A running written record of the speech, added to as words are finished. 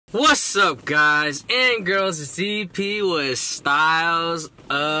What's up, guys and girls? It's EP with Styles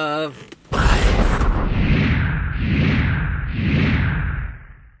of Life.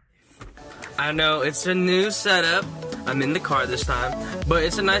 I know it's a new setup. I'm in the car this time, but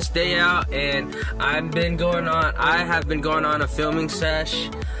it's a nice day out, and I have been going on a filming sesh.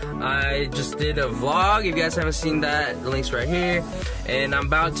 I just did a vlog. If you guys haven't seen that, the link's right here. And I'm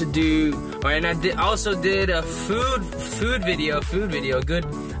about to do, I also did a food video, a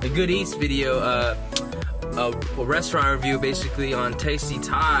good eats video, a restaurant review basically on Tasty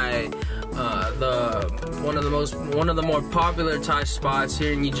Thai, one of the more popular Thai spots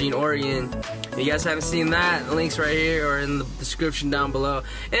here in Eugene, Oregon. If you guys haven't seen that, the link's right here or in the description down below.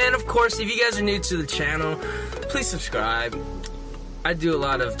 And of course, if you guys are new to the channel, please subscribe. I do a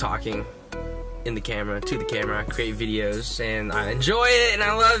lot of talking to the camera. I create videos, and I enjoy it, and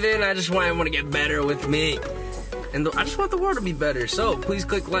I love it, and I just want to get better with me. And I just want the world to be better. So please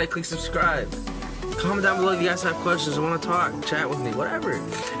click like, click subscribe. Comment down below if you guys have questions or want to talk, chat with me, whatever.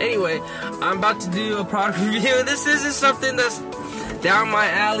 Anyway, I'm about to do a product review. This isn't something that's down my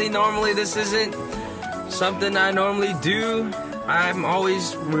alley. Normally, this isn't something I normally do. I'm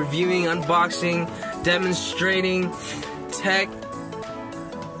always reviewing, unboxing, demonstrating tech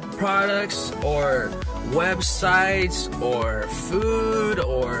products or websites or food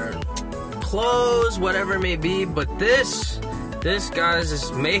or clothes, whatever it may be. But this guys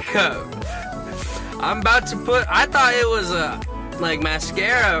is makeup. I'm about to put, I thought it was like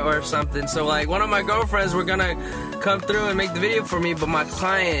mascara or something, so like one of my girlfriends were gonna come through and make the video for me, but my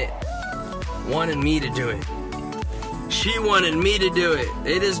client wanted me to do it. She wanted me to do it.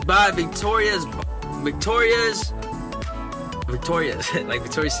 It is by Victoria's like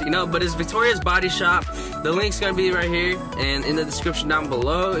Victoria's Secret, no, but it's Victoria's Body Shop. The link's gonna be right here and in the description down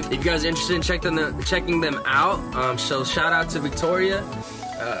below. If you guys are interested in checking them out, so shout out to Victoria.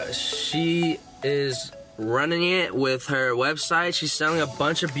 She is running it with her website. She's selling a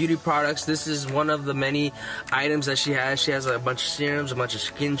bunch of beauty products. This is one of the many items that she has. She has a bunch of serums, a bunch of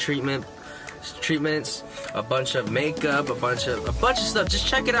skin treatments, a bunch of makeup, a bunch of stuff. Just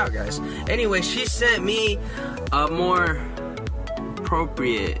check it out, guys. Anyway, she sent me a more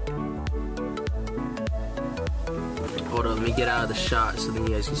appropriate, hold on, let me get out of the shot so then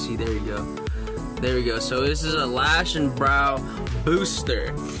you guys can see. There we go. So this is a lash and brow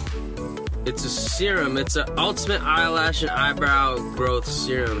booster. It's a serum. It's an ultimate eyelash and eyebrow growth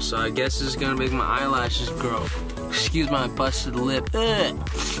serum. So I guess this is gonna make my eyelashes grow. Excuse my busted lip. Ugh.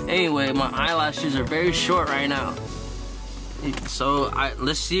 Anyway, my eyelashes are very short right now. So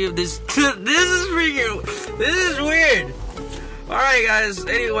let's see if this this is weird. Alright guys,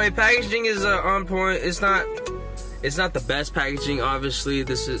 anyway, packaging is on point. It's not the best packaging, obviously.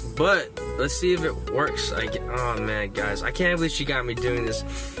 But let's see if it works. Oh man, guys, I can't believe she got me doing this.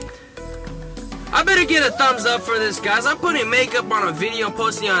 I better get a thumbs up for this, guys. I'm putting makeup on a video,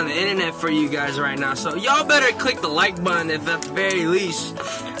 posting on the internet for you guys right now. So y'all better click the like button, if at the very least.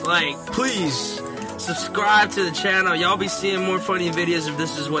 Like, please subscribe to the channel. Y'all be seeing more funny videos if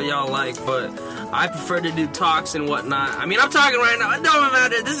this is what y'all like, but I prefer to do talks and whatnot. I mean, I'm talking right now. It don't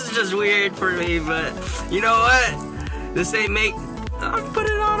matter. This is just weird for me, but you know what? This ain't I'm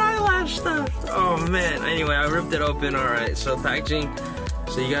putting on eyelash stuff. Oh man. Anyway, I ripped it open. Alright, so packaging.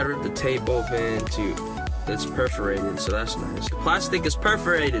 So you gotta rip the tape open it's perforated, so that's nice. The plastic is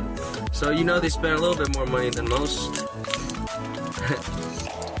perforated, so you know they spend a little bit more money than most.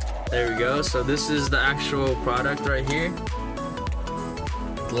 There we go. So this is the actual product right here.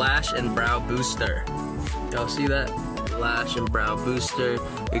 Lash and Brow Booster. Y'all see that? Lash and Brow Booster.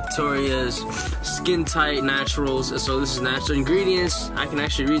 Victoria's Skin Tight Naturals. So this is natural ingredients. I can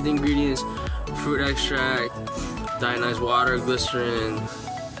actually read the ingredients. Fruit extract, ionized water, glycerin.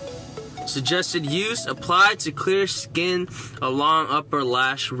 Suggested use: apply to clear skin along upper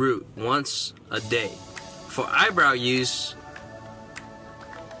lash root once a day. For eyebrow use,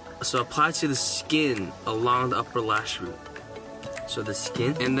 so apply to the skin along the upper lash root. So the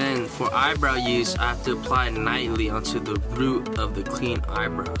skin. And then for eyebrow use, I have to apply nightly onto the root of the clean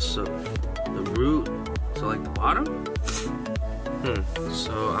eyebrows. So the root, so like the bottom.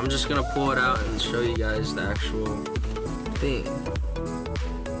 So I'm just gonna pull it out and show you guys the actual thing.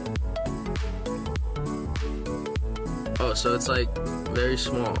 Oh, so it's like very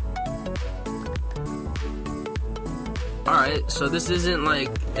small. Alright, so this isn't like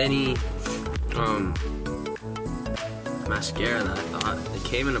any mascara that I thought. It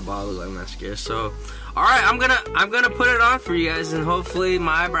came in a bottle like mascara. So alright, I'm gonna put it on for you guys, and hopefully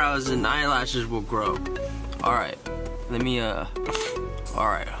my eyebrows and eyelashes will grow. Alright. Let me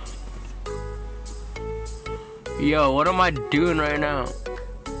alright. Yo, what am I doing right now?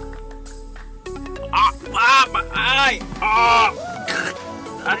 I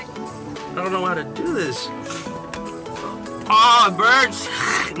don't know how to do this. Oh, it burns.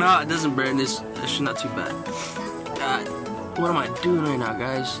 No, it doesn't burn. It's not too bad. God, what am I doing right now,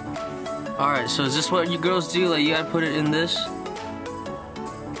 guys? Alright, so is this what you girls do? Like, you gotta put it in this?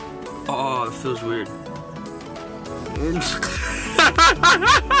 Oh, it feels weird.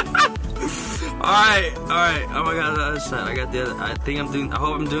 Alright. Oh my god, the other side. I got the other. I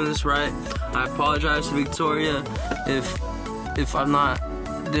hope I'm doing this right. I apologize to Victoria if I'm not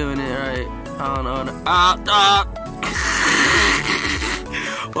doing it right. I don't know.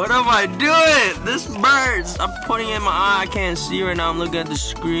 What am I doing? This burns. I'm putting it in my eye. I can't see right now. I'm looking at the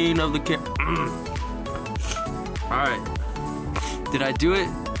screen of the camera. Alright. Did I do it?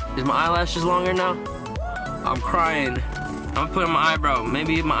 Is my eyelashes longer now? I'm crying. I'm putting my eyebrow.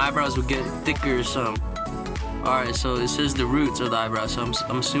 Maybe my eyebrows will get thicker or something. Alright, so it says the roots of the eyebrows. So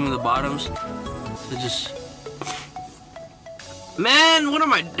I'm assuming the bottoms. So just... Man, what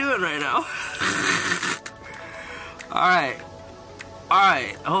am I doing right now? Alright.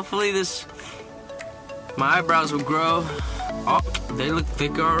 Hopefully my eyebrows will grow. Oh, they look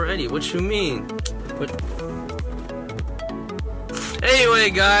thicker already. What you mean? Anyway,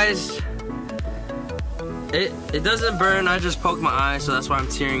 guys. It doesn't burn. I just poked my eye, so that's why I'm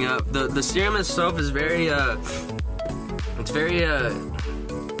tearing up. The serum itself is very it's very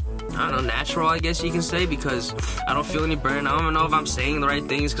I don't know, natural, I guess you can say, because I don't feel any burn. I don't even know if I'm saying the right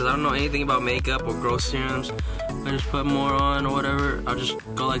things because I don't know anything about makeup or growth serums. I just put more on or whatever. I'll just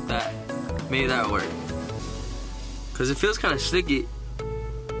go like that. Maybe that'll work. Cause it feels kind of sticky.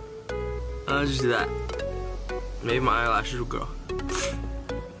 I'll just do that. Maybe my eyelashes will grow.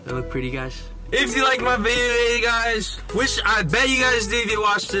 They look pretty, guys. If you like my video, guys, which I bet you guys did if you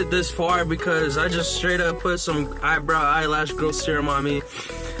watched it this far, because I just straight up put some eyelash growth serum on me.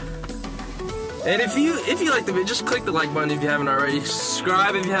 And if you like the video, just click the like button if you haven't already.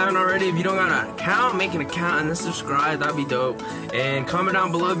 Subscribe if you haven't already. If you don't got an account, make an account and then subscribe. That'd be dope. And comment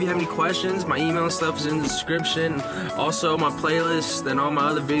down below if you have any questions. My email and stuff is in the description. Also, my playlist and all my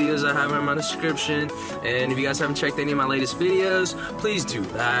other videos I have in my description. And if you guys haven't checked any of my latest videos, please do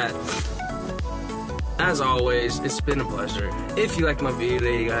that. As always, it's been a pleasure. If you liked my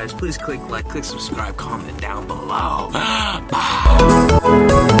video, guys, please click like, click subscribe, comment down below. Bye.